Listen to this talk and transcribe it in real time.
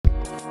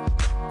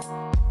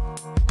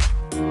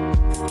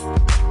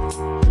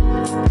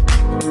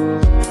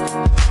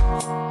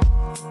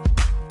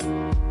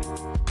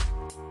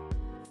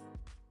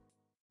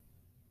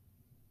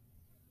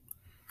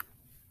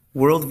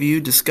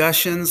Worldview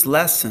Discussions,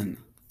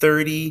 Lesson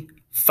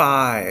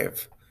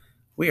 35.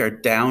 We are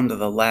down to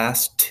the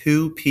last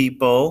two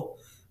people.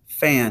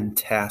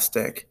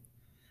 Fantastic.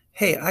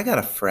 Hey, I got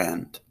a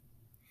friend.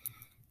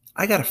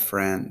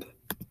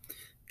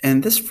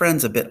 And this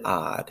friend's a bit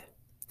odd.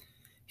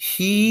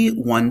 He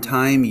one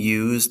time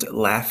used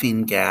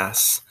laughing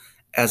gas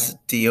as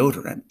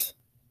deodorant.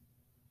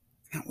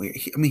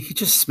 He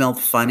just smelled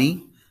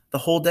funny the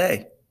whole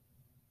day.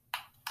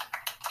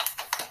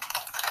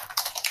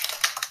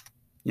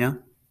 Yeah.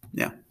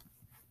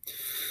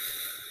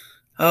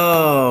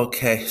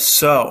 Okay,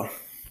 so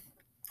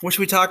what should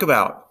we talk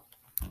about?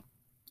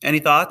 Any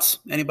thoughts?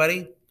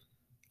 Anybody?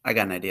 I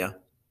got an idea.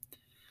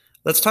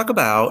 Let's talk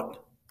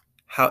about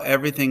how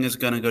everything is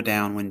going to go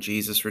down when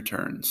Jesus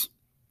returns.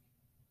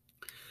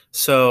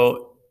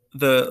 So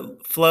the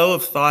flow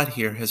of thought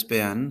here has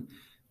been,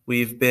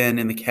 we've been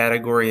in the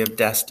category of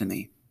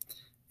destiny,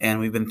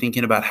 and we've been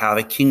thinking about how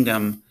the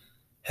kingdom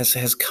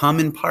has come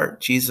in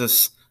part.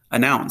 Jesus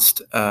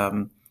announced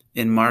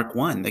in Mark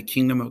 1, the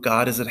kingdom of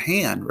God is at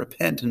hand.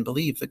 Repent and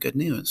believe the good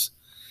news.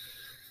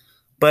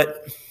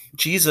 But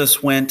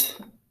Jesus went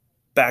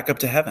back up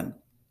to heaven.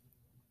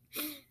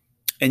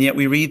 And yet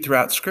we read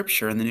throughout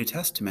Scripture in the New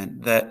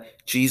Testament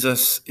that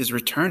Jesus is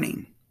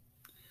returning.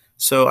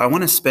 So I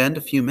want to spend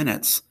a few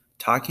minutes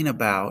talking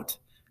about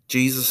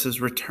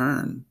Jesus'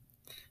 return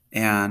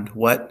and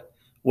what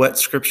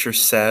Scripture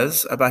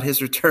says about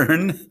his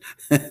return.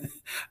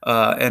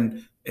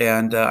 And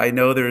I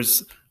know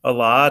there's a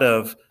lot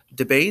of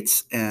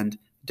debates and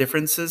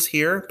differences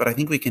here, but I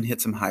think we can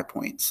hit some high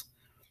points.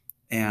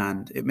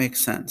 And it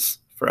makes sense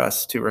for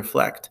us to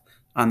reflect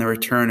on the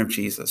return of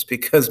Jesus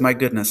because, my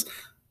goodness,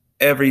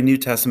 every New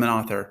Testament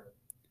author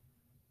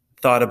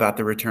thought about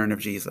the return of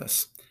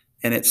Jesus.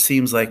 And it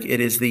seems like it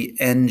is the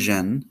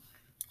engine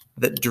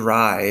that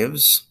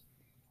drives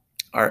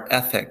our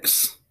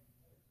ethics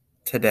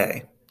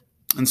today.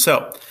 And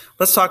so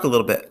let's talk a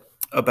little bit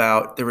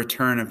about the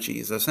return of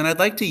Jesus. And I'd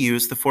like to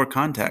use the four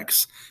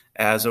contexts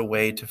as a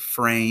way to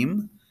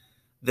frame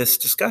this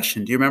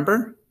discussion. Do you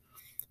remember?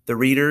 The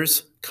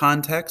reader's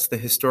context, the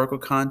historical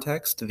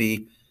context,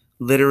 the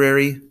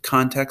literary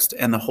context,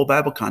 and the whole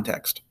Bible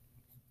context.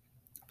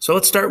 So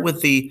let's start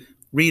with the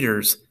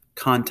reader's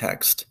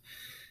context.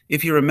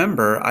 If you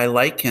remember, I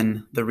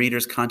liken the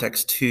reader's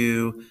context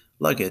to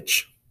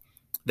luggage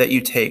that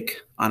you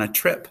take on a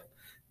trip.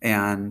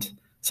 And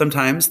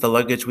sometimes the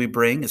luggage we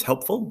bring is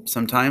helpful.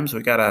 Sometimes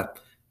we got to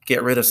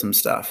get rid of some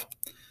stuff.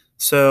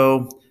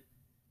 So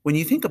when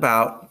you think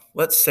about,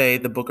 let's say,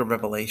 the book of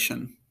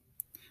Revelation,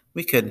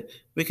 we could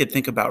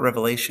think about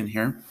Revelation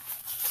here.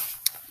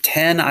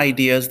 10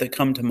 ideas that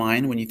come to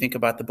mind when you think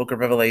about the book of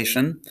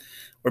Revelation,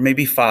 or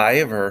maybe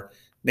 5, or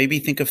maybe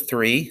think of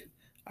 3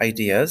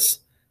 ideas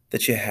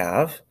that you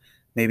have.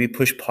 Maybe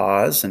push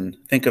pause and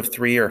think of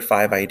 3 or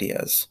 5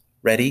 ideas.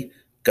 Ready?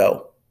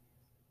 Go.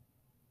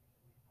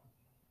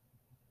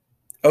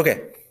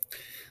 Okay.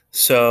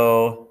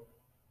 So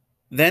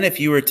then if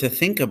you were to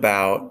think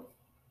about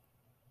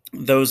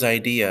those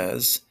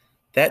ideas,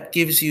 that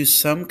gives you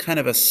some kind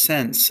of a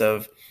sense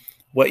of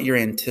what you're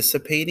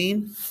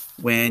anticipating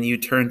when you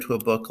turn to a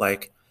book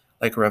like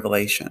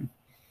Revelation.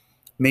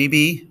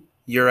 Maybe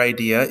your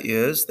idea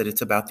is that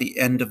it's about the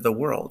end of the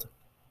world.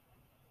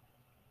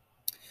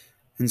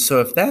 And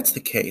so if that's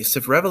the case,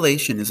 if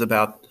Revelation is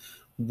about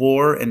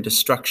war and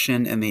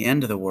destruction and the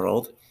end of the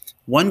world,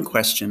 one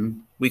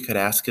question we could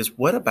ask is,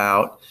 what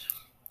about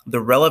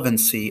the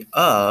relevancy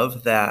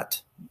of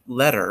that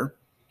letter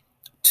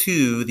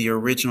to the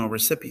original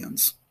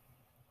recipients?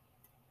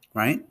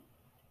 Right?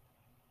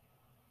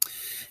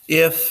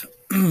 If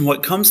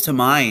what comes to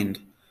mind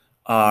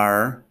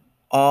are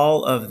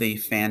all of the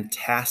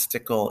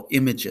fantastical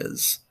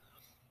images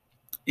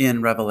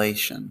in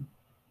Revelation,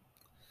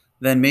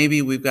 then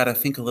maybe we've got to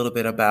think a little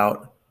bit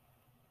about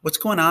what's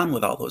going on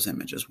with all those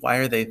images. Why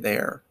are they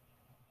there?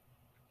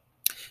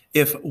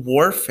 If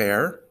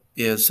warfare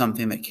is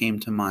something that came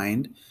to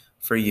mind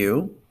for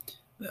you,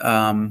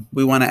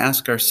 we want to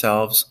ask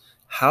ourselves,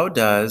 how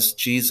does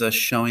Jesus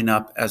showing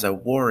up as a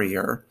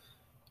warrior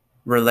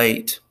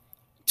relate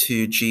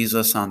to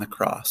Jesus on the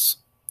cross?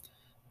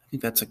 I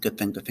think that's a good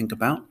thing to think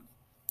about.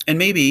 And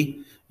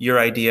maybe your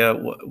idea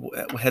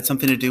had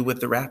something to do with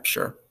the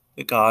rapture,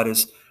 that God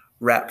is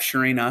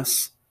rapturing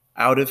us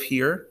out of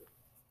here.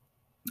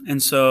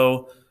 And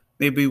so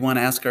maybe we want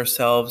to ask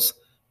ourselves,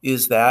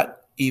 is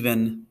that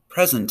even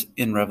present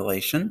in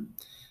Revelation?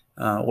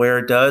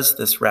 Where does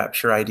this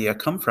rapture idea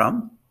come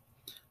from?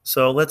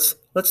 So let's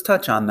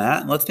touch on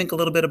that. And let's think a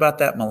little bit about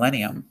that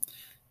millennium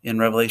in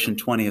Revelation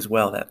 20 as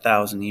well, that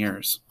 1,000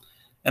 years.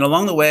 And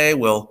along the way,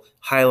 we'll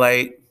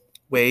highlight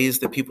ways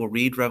that people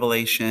read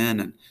Revelation,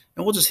 and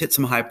we'll just hit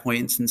some high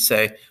points and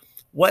say,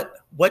 what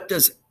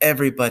does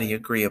everybody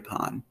agree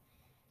upon?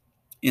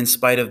 In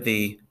spite of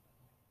the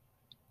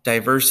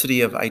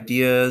diversity of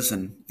ideas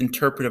and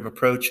interpretive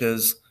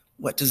approaches,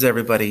 what does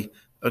everybody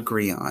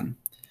agree on?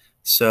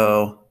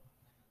 So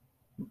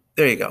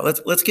there you go.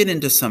 Let's get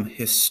into some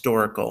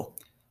historical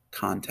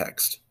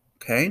context.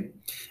 Okay.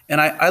 And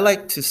I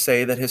like to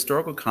say that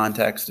historical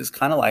context is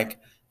kind of like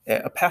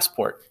a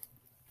passport,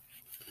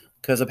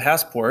 because a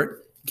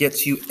passport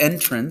gets you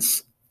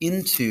entrance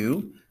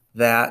into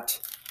that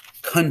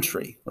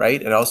country,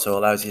 right? It also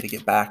allows you to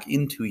get back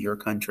into your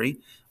country,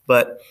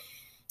 but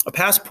a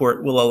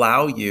passport will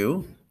allow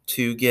you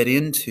to get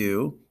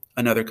into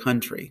another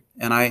country.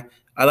 And I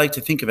like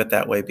to think of it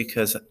that way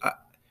because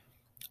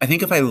I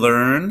think if I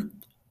learn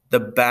the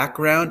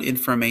background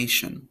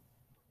information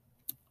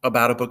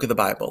about a book of the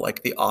Bible,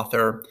 like the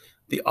author,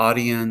 the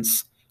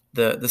audience,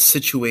 the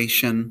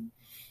situation,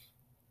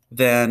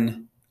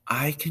 then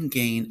I can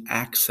gain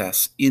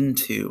access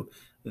into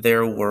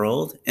their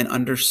world and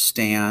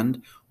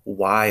understand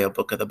why a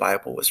book of the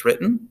Bible was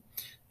written.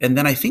 And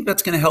then I think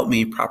that's going to help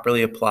me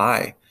properly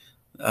apply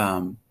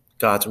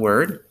God's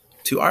word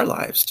to our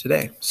lives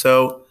today.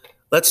 So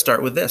let's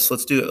start with this.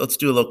 Let's do a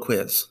little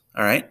quiz.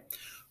 All right.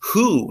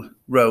 Who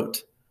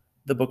wrote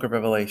the book of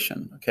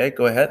Revelation? Okay,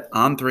 go ahead.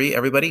 On three,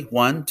 everybody.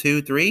 1,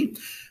 2, 3.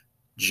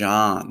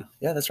 John.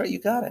 Yeah, that's right. You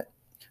got it.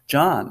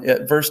 John,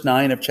 verse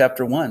 9 of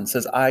chapter 1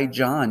 says, I,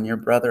 John, your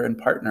brother and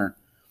partner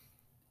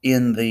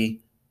in the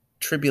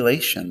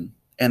tribulation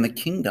and the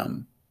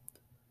kingdom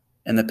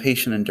and the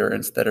patient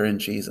endurance that are in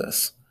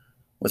Jesus,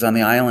 was on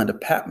the island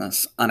of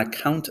Patmos on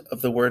account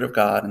of the word of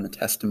God and the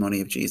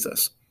testimony of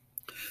Jesus.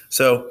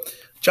 So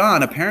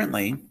John,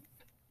 apparently,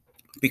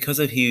 because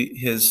of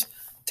his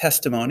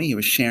testimony, he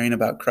was sharing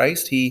about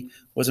Christ, he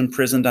was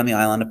imprisoned on the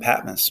island of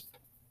Patmos.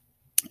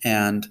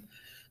 And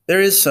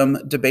there is some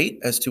debate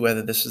as to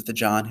whether this is the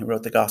John who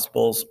wrote the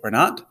Gospels or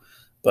not,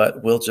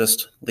 but we'll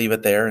just leave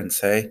it there and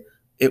say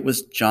it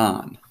was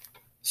John.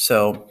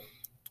 So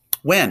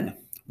when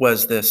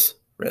was this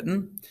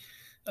written?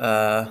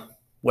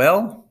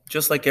 Well,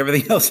 just like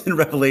everything else in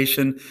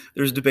Revelation,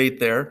 there's debate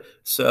there.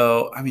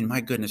 So, I mean, my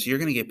goodness, you're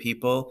going to get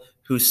people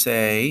who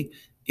say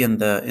in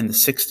the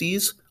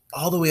 60s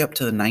all the way up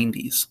to the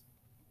 90s.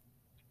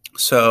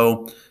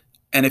 So,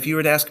 and if you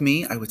were to ask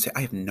me, I would say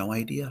I have no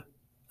idea.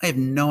 I have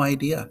no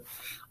idea.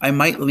 I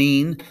might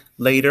lean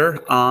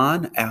later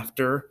on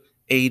after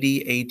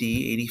 80 AD,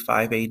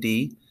 85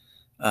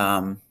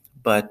 AD,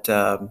 but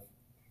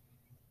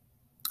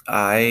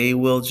I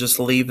will just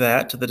leave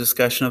that to the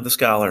discussion of the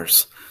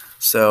scholars.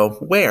 So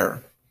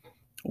where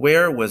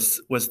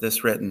was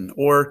this written?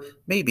 Or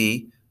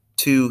maybe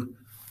to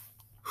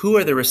who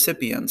are the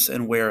recipients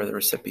and where are the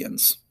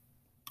recipients?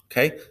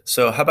 Okay,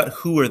 so how about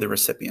who are the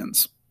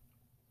recipients?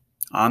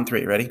 On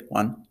three, ready?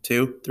 1,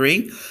 2,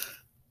 3.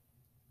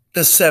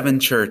 The 7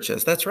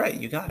 churches. That's right.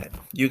 You got it.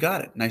 You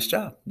got it. Nice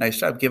job. Nice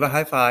job. Give a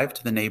high five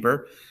to the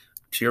neighbor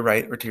to your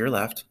right or to your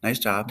left. Nice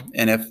job.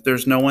 And if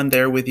there's no one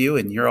there with you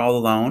and you're all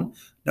alone,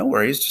 no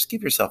worries. Just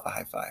give yourself a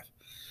high five.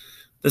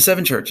 The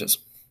 7 churches.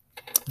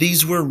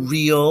 These were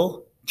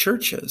real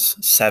churches.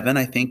 7,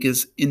 I think,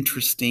 is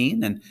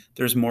interesting, and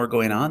there's more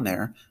going on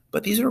there.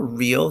 But these are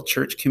real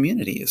church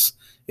communities.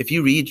 If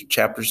you read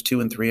chapters 2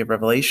 and 3 of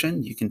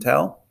Revelation, you can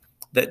tell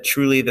that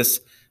truly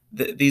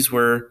these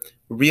were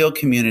real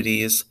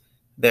communities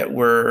that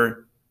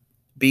were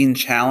being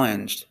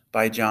challenged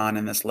by John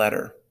in this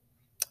letter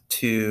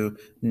to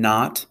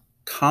not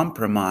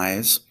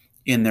compromise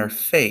in their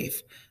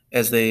faith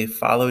as they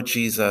follow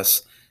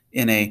Jesus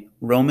in a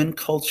Roman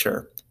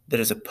culture that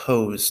is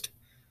opposed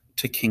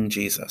to King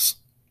Jesus.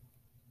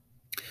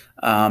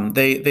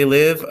 They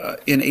live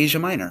in Asia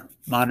Minor,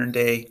 modern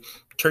day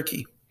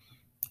Turkey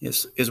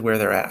is where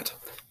they're at.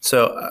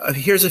 So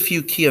here's a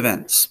few key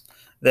events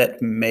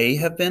that may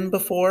have been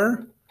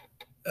before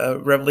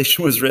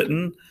Revelation was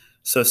written.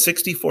 So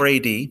 64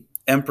 AD,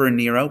 Emperor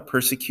Nero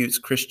persecutes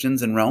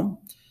Christians in Rome.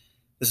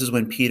 This is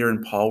when Peter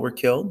and Paul were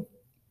killed.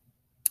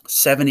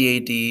 70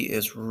 AD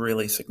is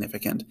really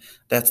significant.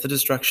 That's the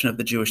destruction of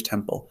the Jewish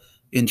temple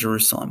in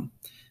Jerusalem.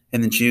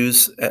 And the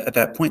Jews at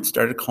that point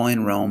started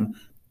calling Rome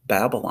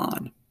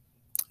Babylon.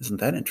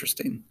 Isn't that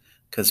interesting?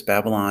 Because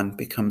Babylon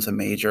becomes a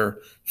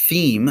major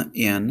theme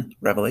in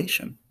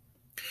Revelation.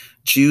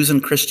 Jews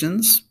and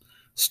Christians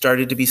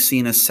started to be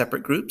seen as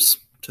separate groups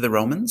to the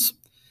Romans.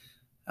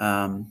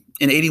 In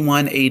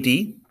 81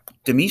 AD,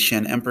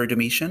 Emperor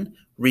Domitian,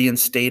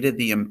 reinstated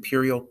the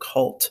imperial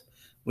cult,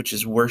 which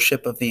is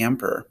worship of the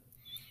emperor.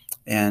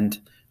 And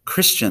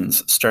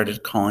Christians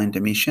started calling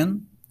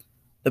Domitian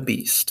the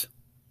beast,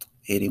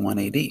 81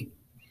 AD.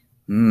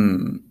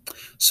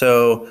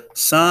 So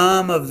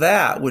some of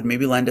that would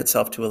maybe lend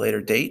itself to a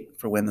later date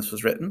for when this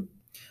was written,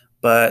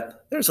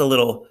 but there's a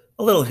little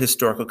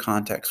historical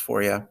context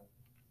for you.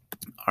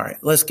 All right,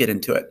 let's get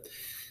into it.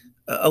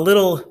 A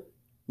little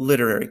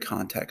literary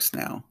context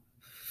now.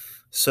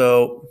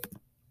 So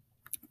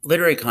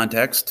literary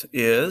context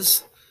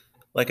is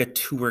like a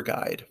tour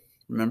guide,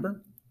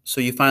 remember?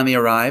 So you finally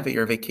arrive at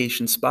your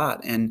vacation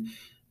spot and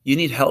you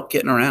need help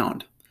getting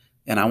around.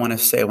 And I want to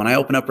say, when I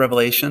open up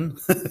Revelation,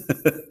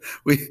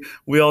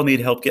 we all need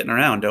help getting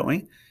around, don't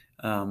we?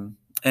 And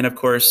of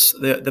course,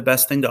 the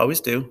best thing to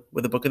always do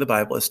with a book of the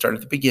Bible is start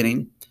at the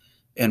beginning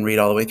and read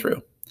all the way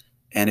through.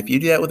 And if you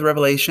do that with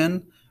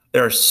Revelation,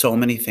 there are so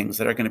many things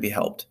that are going to be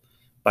helped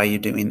by you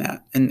doing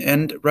that.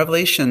 And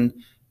Revelation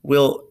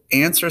will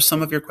answer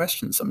some of your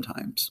questions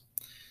sometimes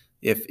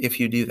if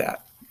you do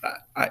that.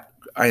 I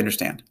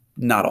understand,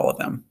 not all of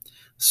them.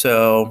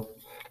 So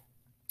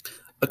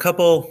a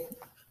couple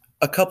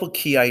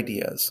key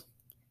ideas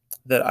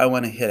that I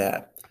want to hit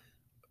at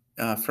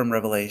from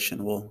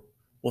Revelation.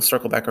 We'll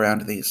circle back around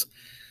to these.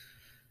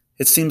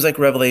 It seems like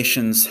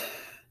Revelation's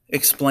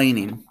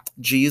explaining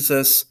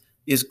Jesus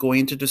is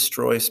going to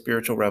destroy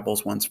spiritual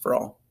rebels once for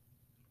all.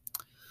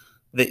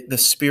 The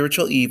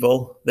spiritual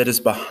evil that is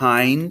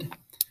behind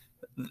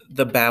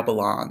the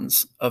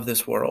Babylons of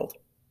this world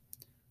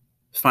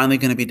is finally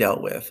going to be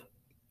dealt with.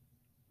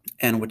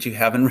 And what you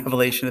have in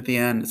Revelation at the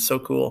end, it's so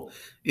cool,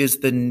 is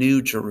the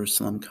new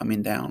Jerusalem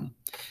coming down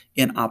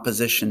in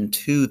opposition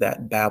to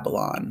that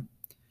Babylon,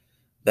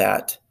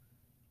 that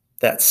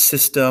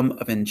system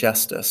of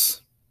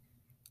injustice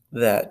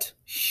that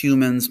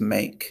humans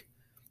make.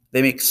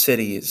 They make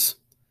cities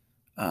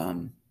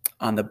on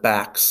the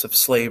backs of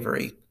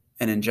slavery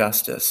and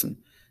injustice.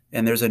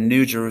 And there's a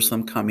new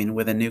Jerusalem coming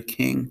with a new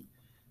king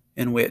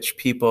in which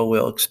people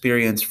will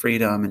experience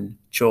freedom and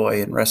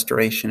joy and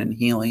restoration and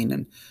healing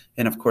and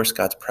of course,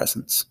 God's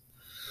presence.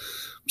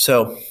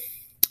 So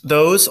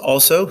those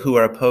also who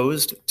are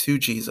opposed to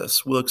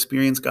Jesus will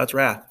experience God's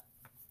wrath,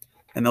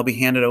 and they'll be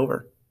handed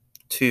over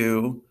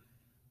to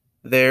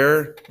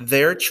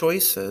their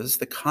choices,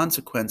 the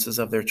consequences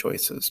of their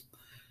choices.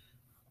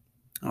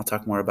 I'll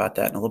talk more about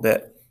that in a little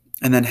bit.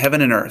 And then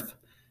heaven and earth,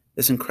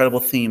 this incredible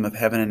theme of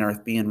heaven and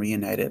earth being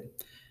reunited,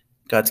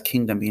 God's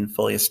kingdom being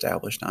fully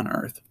established on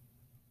earth.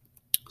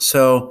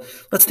 So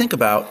let's think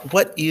about,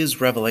 what is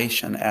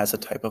Revelation as a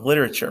type of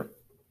literature?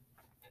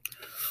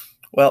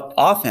 Well,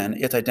 often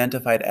it's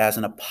identified as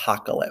an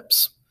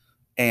apocalypse,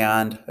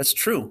 and that's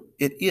true.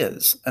 It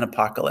is an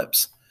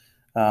apocalypse,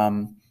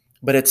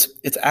 but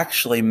it's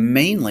actually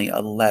mainly a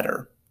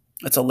letter.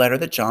 It's a letter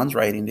that John's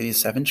writing to these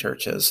 7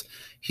 churches.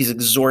 He's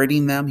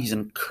exhorting them. He's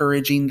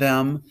encouraging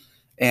them.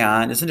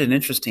 And isn't it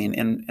interesting?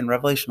 In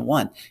Revelation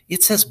 1,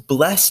 it says,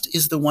 "Blessed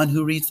is the one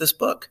who reads this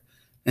book."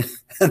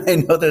 And I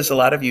know there's a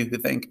lot of you who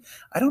think,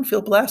 I don't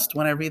feel blessed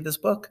when I read this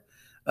book.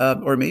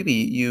 Or maybe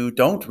you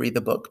don't read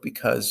the book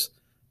because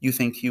you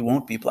think you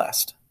won't be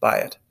blessed by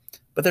it.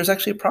 But there's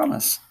actually a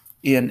promise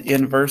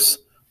in verse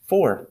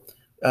 3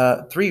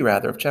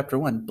 of chapter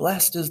 1.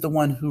 "Blessed is the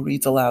one who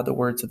reads aloud the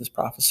words of this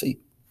prophecy."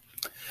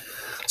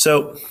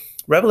 So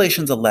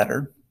Revelation's a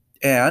letter,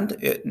 and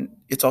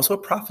it's also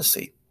a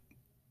prophecy.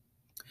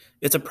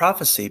 It's a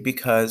prophecy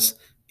because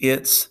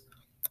it's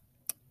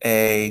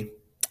a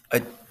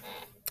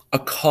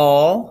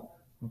call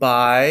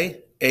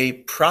by a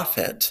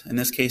prophet, in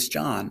this case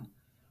John,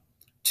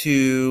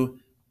 to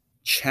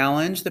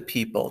challenge the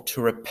people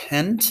to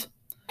repent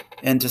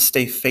and to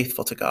stay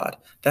faithful to God.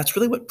 That's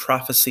really what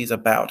prophecy is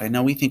about. I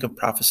know we think of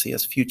prophecy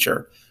as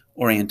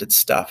future-oriented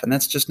stuff, and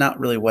that's just not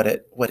really what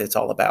it's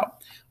all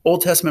about.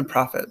 Old Testament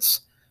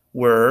prophets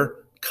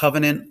were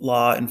covenant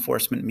law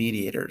enforcement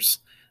mediators.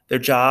 Their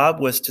job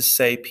was to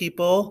say,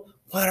 people,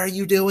 what are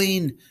you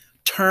doing?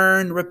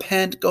 Turn,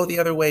 repent, go the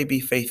other way,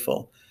 be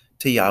faithful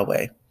to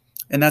Yahweh.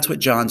 And that's what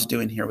John's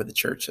doing here with the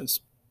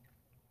churches.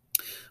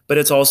 But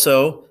it's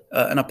also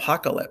an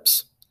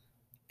apocalypse.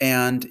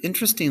 And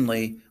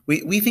interestingly,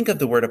 we think of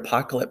the word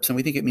apocalypse and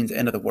we think it means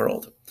end of the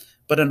world.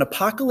 But an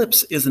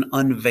apocalypse is an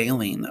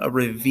unveiling, a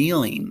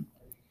revealing.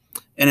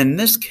 And in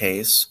this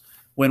case,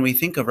 when we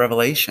think of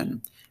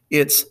Revelation,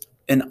 it's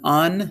an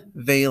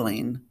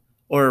unveiling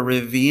or a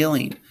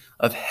revealing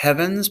of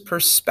heaven's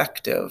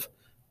perspective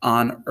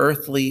on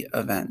earthly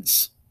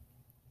events.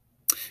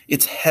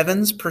 It's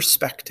heaven's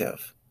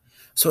perspective.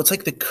 So it's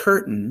like the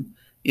curtain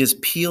is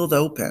peeled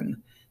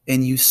open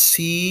and you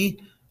see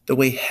the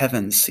way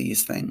heaven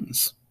sees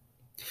things.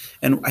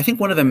 And I think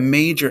one of the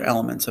major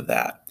elements of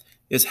that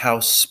is how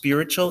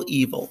spiritual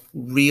evil,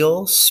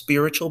 real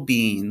spiritual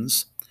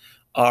beings,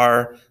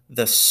 are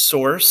the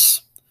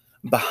source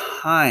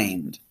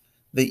behind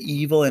the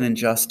evil and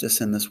injustice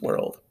in this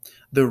world.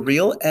 The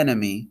real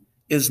enemy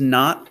is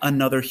not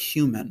another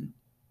human,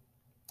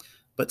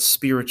 but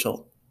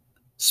spiritual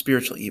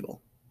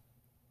evil,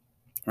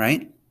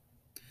 right?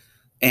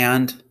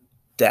 And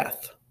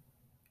death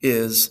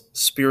is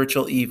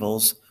spiritual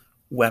evil's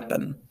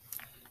weapon.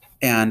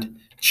 And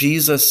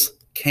Jesus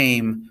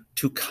came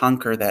to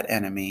conquer that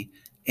enemy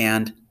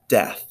and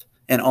death.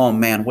 And oh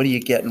man, what do you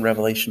get in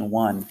Revelation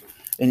 1?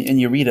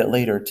 And you read it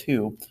later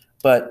too.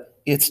 But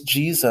it's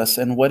Jesus.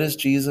 And what does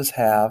Jesus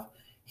have?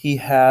 He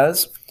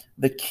has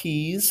the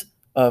keys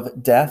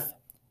of death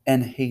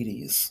and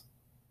Hades.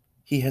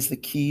 He has the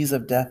keys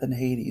of death and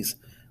Hades,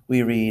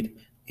 we read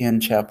in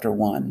chapter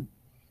 1.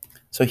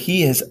 So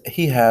he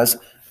has,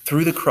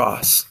 through the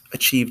cross,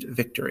 achieved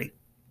victory.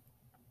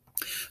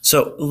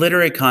 So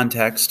literary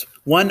context,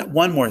 one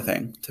more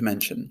thing to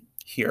mention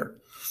here.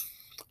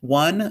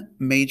 One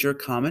major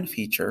common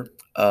feature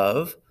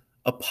of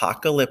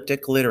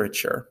apocalyptic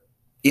literature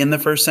in the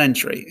first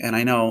century, and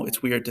I know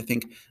it's weird to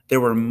think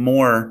there were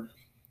more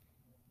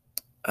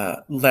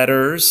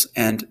letters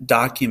and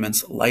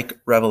documents like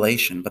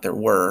Revelation, but there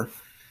were.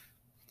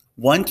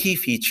 One key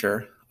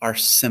feature are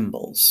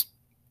symbols.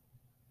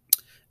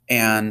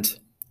 And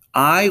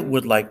I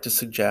would like to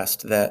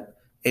suggest that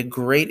a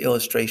great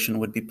illustration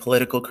would be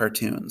political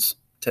cartoons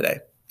today.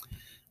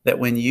 That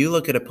when you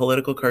look at a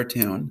political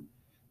cartoon,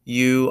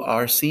 you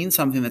are seeing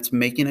something that's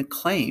making a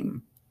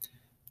claim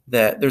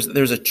that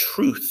there's a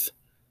truth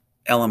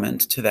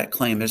element to that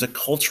claim. There's a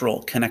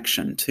cultural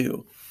connection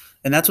too.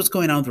 And that's what's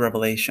going on with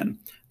Revelation.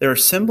 There are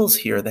symbols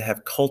here that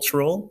have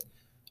cultural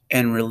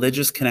and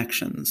religious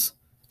connections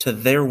to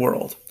their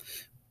world.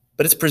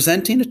 But it's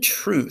presenting a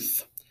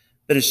truth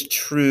that is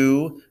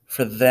true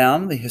for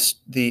them,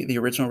 the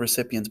original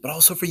recipients, but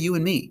also for you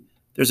and me.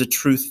 There's a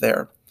truth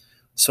there.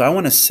 So I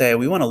want to say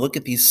we want to look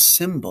at these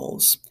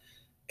symbols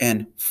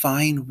and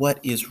find what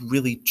is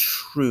really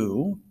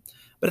true,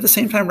 but at the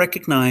same time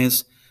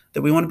recognize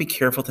that we want to be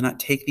careful to not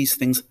take these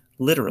things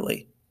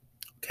literally.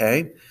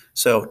 Okay?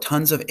 So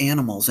tons of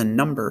animals and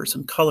numbers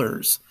and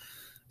colors.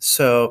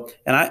 So,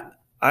 and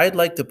I'd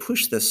like to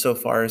push this so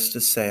far as to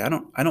say I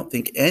don't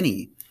think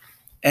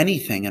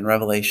anything in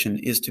Revelation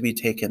is to be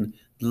taken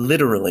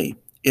literally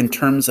in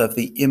terms of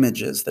the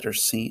images that are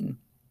seen.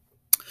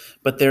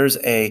 But there's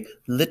a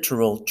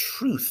literal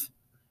truth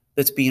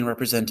that's being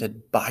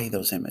represented by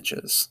those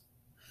images.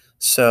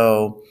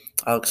 So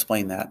I'll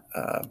explain that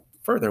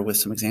further with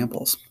some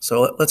examples.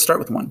 So let's start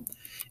with one.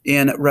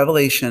 In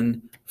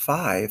Revelation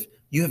 5,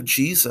 you have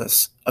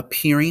Jesus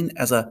appearing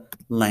as a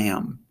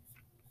lamb,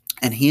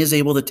 and he is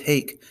able to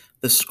take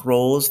the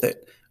scrolls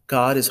that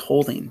God is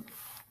holding,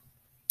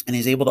 and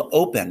he's able to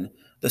open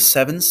the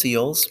 7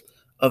 seals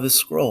of the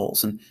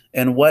scrolls.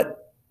 And what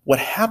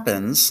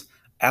happens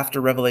after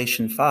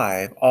Revelation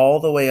 5 all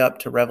the way up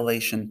to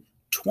Revelation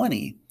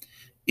 20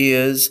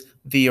 is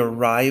the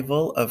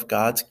arrival of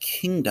God's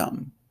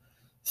kingdom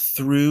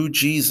through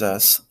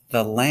Jesus,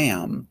 the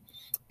Lamb,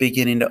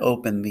 beginning to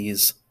open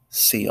these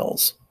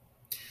seals.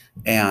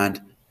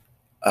 And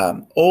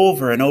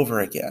over and over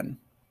again,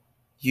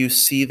 you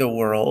see the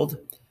world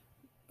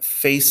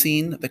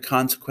facing the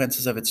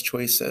consequences of its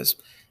choices,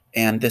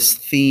 and this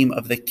theme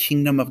of the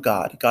kingdom of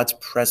God, God's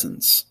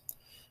presence,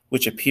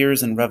 which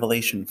appears in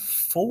Revelation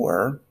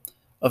 4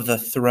 of the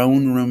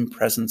throne room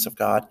presence of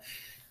God,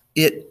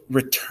 it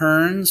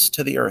returns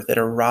to the earth. It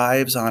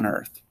arrives on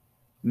earth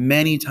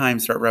many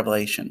times throughout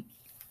Revelation.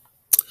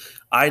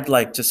 I'd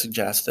like to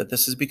suggest that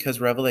this is because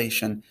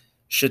Revelation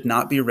should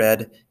not be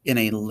read in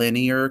a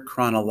linear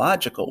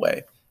chronological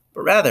way,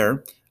 but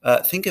rather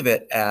think of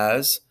it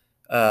as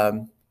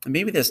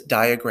maybe this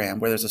diagram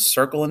where there's a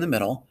circle in the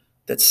middle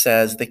that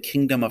says the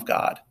kingdom of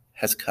God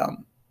has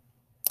come.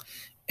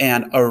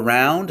 And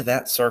around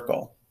that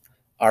circle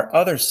are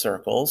other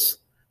circles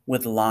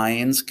with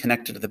lines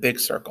connected to the big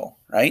circle,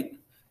 right?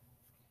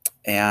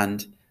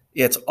 And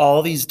it's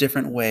all these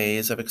different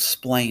ways of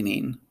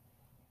explaining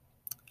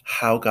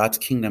how God's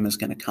kingdom is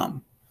going to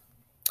come.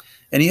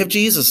 And you have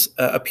Jesus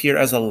appear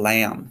as a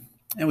lamb.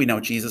 And we know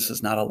Jesus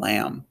is not a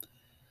lamb,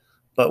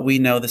 but we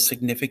know the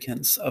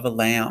significance of a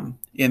lamb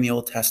in the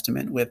Old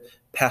Testament with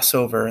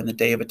Passover and the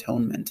Day of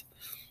Atonement,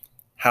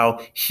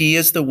 how he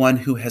is the one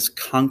who has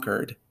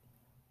conquered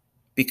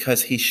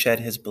because he shed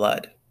his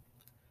blood.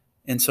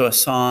 And so a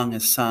song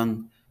is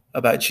sung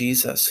about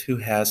Jesus who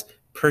has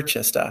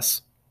purchased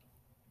us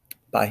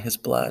by his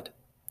blood.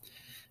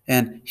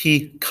 And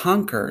he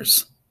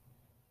conquers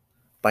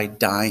by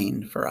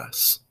dying for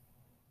us.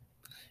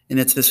 And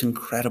it's this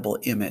incredible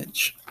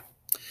image.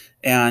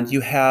 And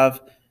you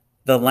have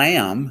the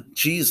lamb,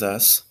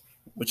 Jesus,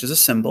 which is a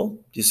symbol,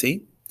 do you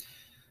see?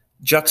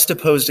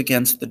 Juxtaposed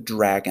against the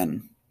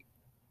dragon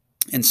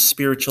and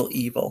spiritual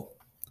evil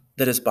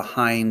that is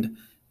behind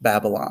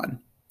Babylon.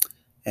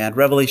 And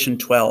Revelation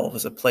 12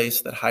 is a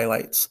place that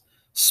highlights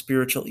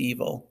spiritual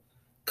evil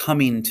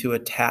coming to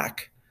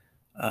attack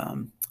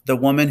the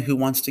woman who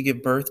wants to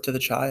give birth to the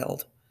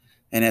child.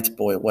 And it's,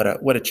 boy,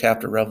 what a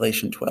chapter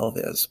Revelation 12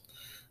 is.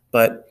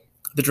 But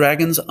the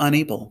dragon's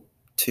unable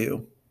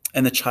to,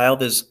 and the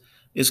child is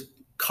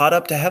caught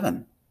up to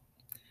heaven.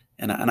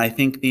 And I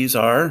think these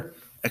are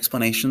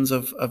explanations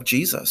of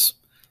Jesus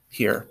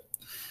here.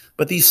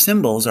 But these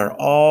symbols are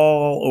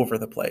all over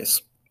the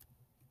place.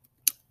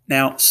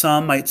 Now,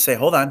 some might say,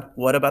 hold on,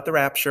 what about the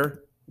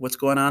rapture? What's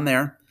going on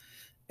there?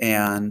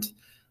 And,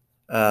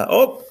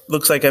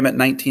 looks like I'm at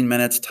 19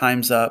 minutes.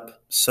 Time's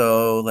up.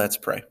 So let's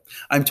pray.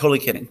 I'm totally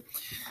kidding.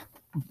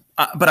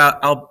 But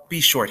I'll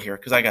be short here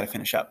because I got to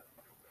finish up.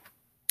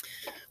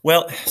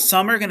 Well,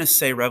 some are going to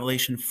say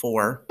Revelation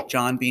 4,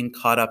 John being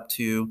caught up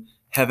to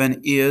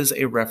heaven, is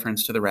a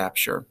reference to the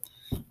rapture.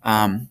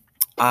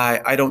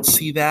 I don't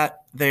see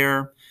that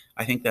there.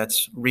 I think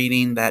that's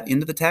reading that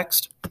into the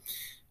text.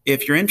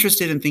 If you're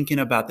interested in thinking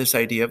about this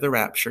idea of the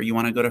rapture, you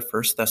want to go to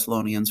 1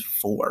 Thessalonians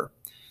 4.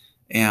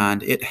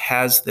 And it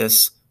has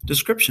this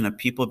description of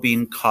people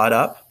being caught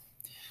up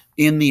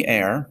in the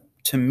air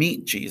to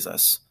meet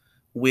Jesus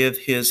with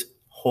his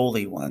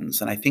holy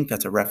ones. And I think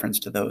that's a reference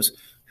to those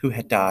who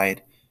had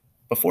died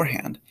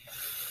beforehand.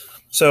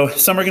 So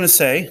some are going to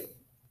say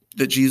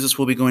that Jesus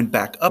will be going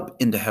back up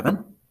into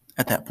heaven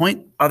at that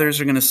point. Others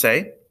are going to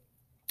say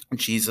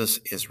Jesus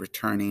is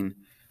returning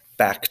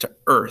back to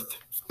earth,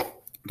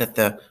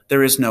 that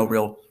there is no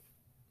real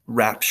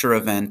rapture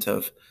event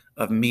of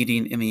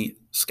meeting in the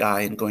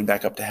sky and going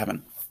back up to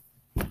heaven.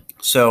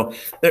 So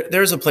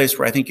there's a place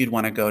where I think you'd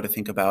want to go to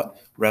think about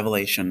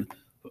Revelation,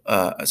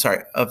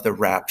 of the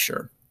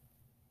rapture.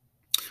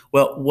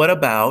 Well, what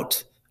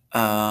about,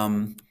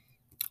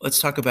 let's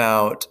talk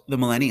about the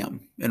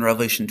millennium in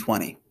Revelation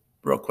 20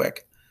 real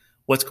quick.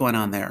 What's going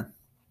on there?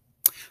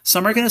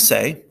 Some are going to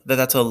say that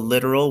that's a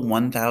literal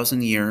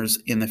 1,000 years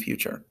in the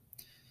future.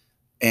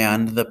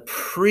 And the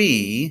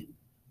pre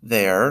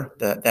there,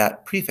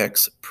 that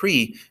prefix,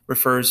 pre,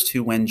 refers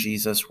to when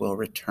Jesus will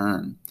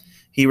return.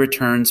 He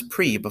returns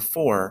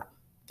before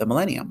the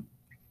millennium.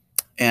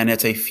 And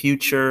it's a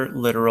future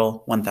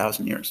literal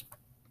 1,000 years.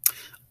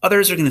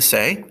 Others are going to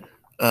say,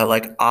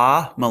 like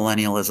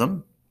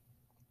millennialism,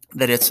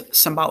 that it's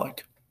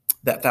symbolic,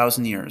 that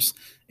 1,000 years.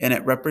 And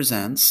it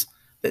represents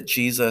that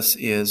Jesus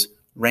is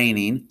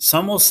reigning.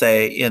 Some will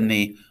say in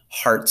the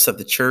hearts of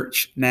the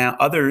church now.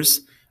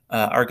 Others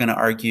are going to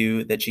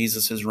argue that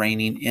Jesus is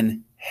reigning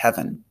in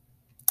heaven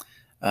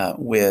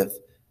with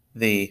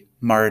the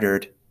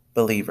martyred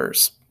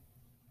believers.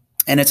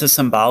 And it's a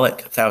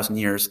symbolic 1,000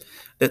 years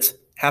that's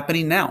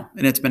happening now.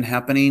 And it's been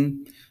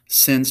happening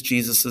since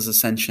Jesus'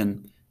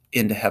 ascension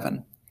into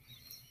heaven.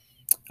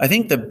 I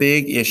think the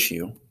big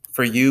issue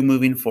for you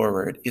moving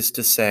forward is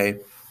to say,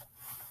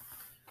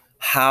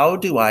 how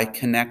do I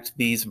connect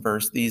these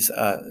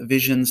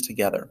visions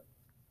together?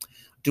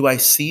 Do I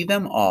see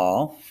them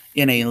all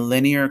in a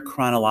linear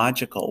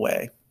chronological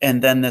way?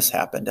 And then this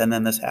happened, and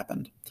then this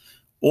happened.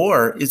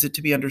 Or is it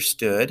to be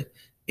understood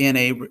in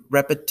a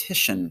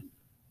repetition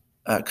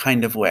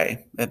kind of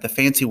way? The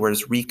fancy word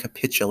is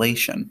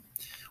recapitulation,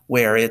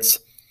 where it's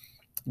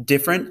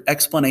different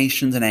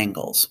explanations and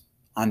angles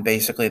on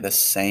basically the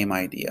same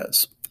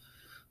ideas.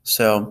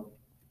 So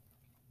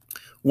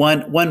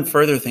one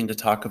further thing to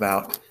talk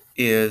about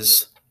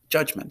is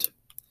judgment.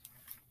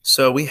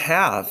 So we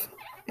have,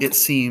 it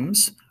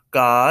seems,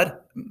 God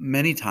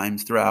many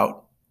times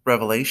throughout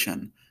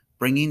Revelation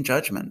bringing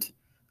judgment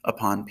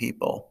upon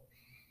people,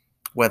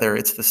 whether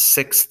it's the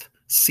sixth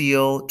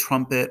seal,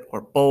 trumpet,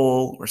 or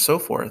bowl, or so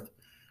forth.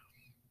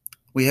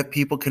 We have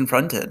people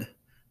confronted,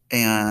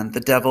 and the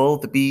devil,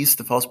 the beast,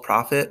 the false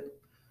prophet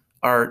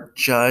are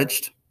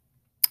judged,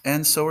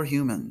 and so are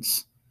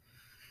humans.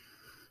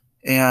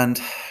 And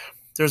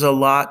there's a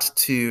lot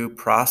to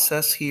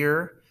process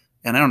here,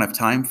 and I don't have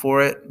time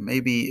for it.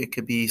 Maybe it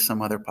could be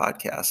some other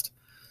podcast.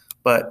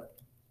 But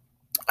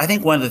I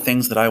think one of the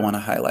things that I want to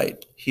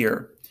highlight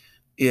here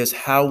is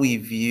how we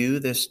view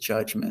this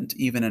judgment,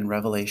 even in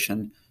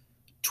Revelation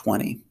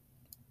 20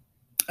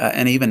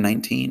 and even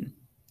 19.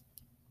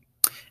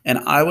 And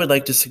I would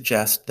like to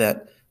suggest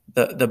that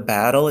the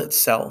battle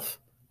itself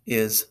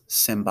is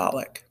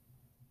symbolic.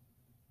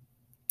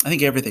 I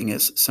think everything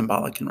is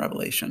symbolic in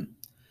Revelation.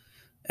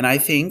 And I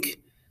think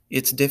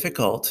it's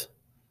difficult,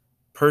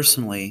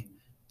 personally,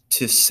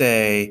 to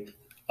say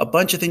a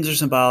bunch of things are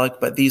symbolic,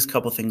 but these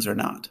couple things are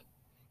not.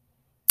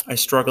 I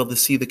struggle to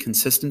see the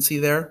consistency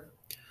there.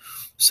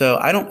 So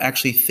I don't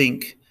actually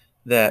think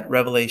that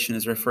Revelation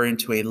is referring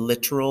to a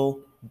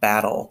literal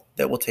battle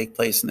that will take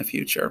place in the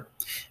future.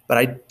 But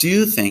I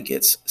do think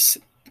it's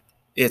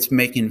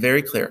making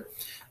very clear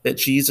that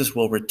Jesus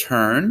will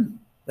return.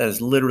 That is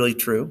literally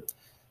true.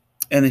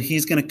 And that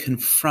he's going to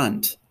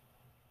confront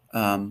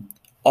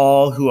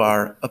all who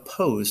are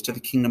opposed to the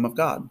kingdom of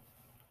God.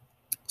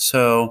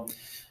 So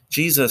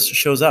Jesus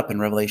shows up in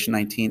Revelation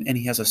 19, and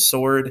he has a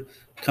sword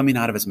coming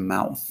out of his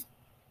mouth,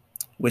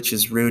 which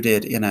is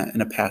rooted in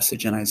a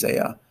passage in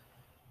Isaiah.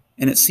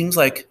 And it seems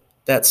like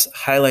that's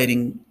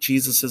highlighting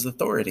Jesus'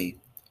 authority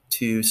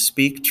to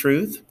speak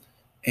truth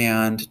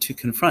and to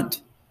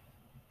confront.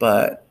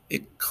 But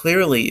it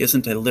clearly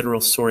isn't a literal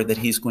sword that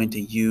he's going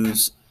to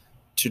use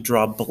to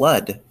draw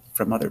blood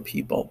from other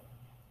people.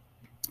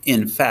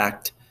 In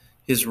fact,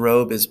 his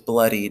robe is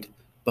bloodied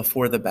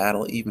before the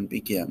battle even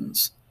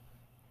begins,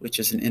 which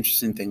is an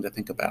interesting thing to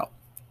think about.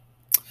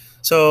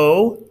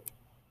 So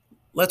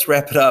let's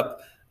wrap it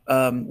up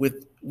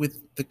with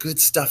the good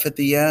stuff at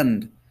the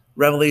end.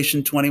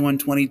 Revelation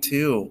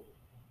 21:22.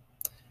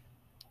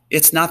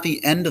 It's not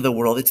the end of the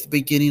world, it's the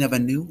beginning of a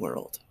new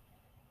world.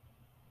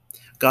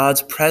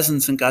 God's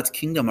presence and God's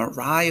kingdom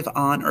arrive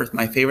on earth.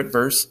 My favorite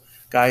verse,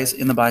 guys,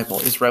 in the Bible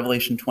is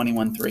Revelation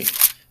 21:3.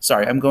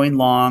 Sorry, I'm going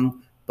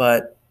long,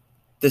 but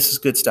this is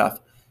good stuff.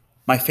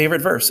 My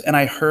favorite verse, and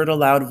I heard a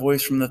loud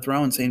voice from the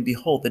throne saying,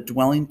 behold, the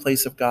dwelling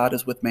place of God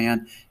is with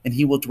man, and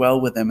he will dwell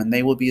with them, and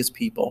they will be his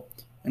people,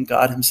 and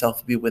God himself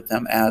will be with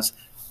them as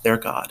their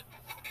God.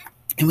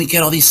 And we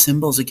get all these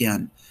symbols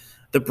again.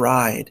 The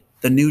bride,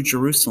 the new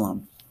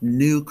Jerusalem,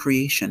 new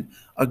creation,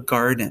 a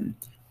garden,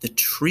 the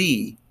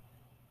tree,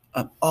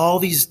 all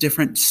these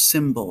different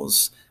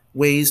symbols,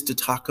 ways to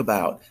talk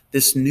about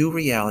this new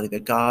reality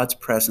that God's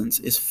presence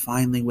is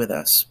finally with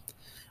us.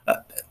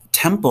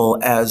 Temple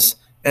as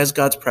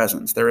God's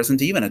presence. There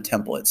isn't even a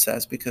temple, it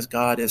says, because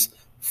God is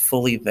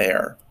fully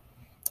there.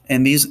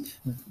 And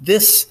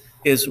this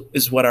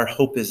is what our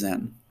hope is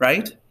in,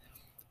 right?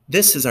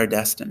 This is our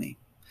destiny.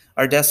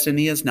 Our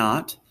destiny is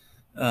not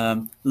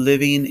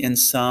living in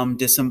some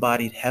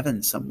disembodied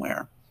heaven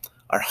somewhere.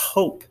 Our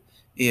hope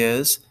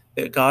is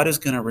that God is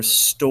going to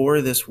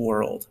restore this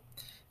world.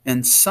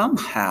 And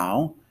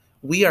somehow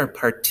we are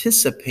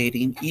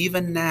participating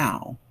even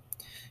now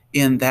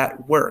in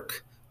that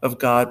work of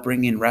God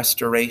bringing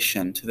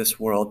restoration to this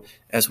world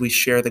as we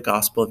share the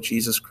gospel of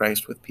Jesus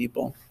Christ with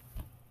people.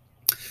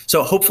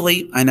 So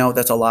hopefully, I know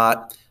that's a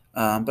lot,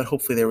 but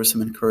hopefully there was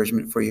some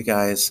encouragement for you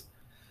guys.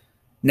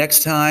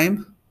 Next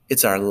time,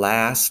 it's our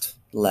last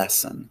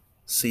lesson.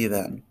 See you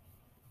then.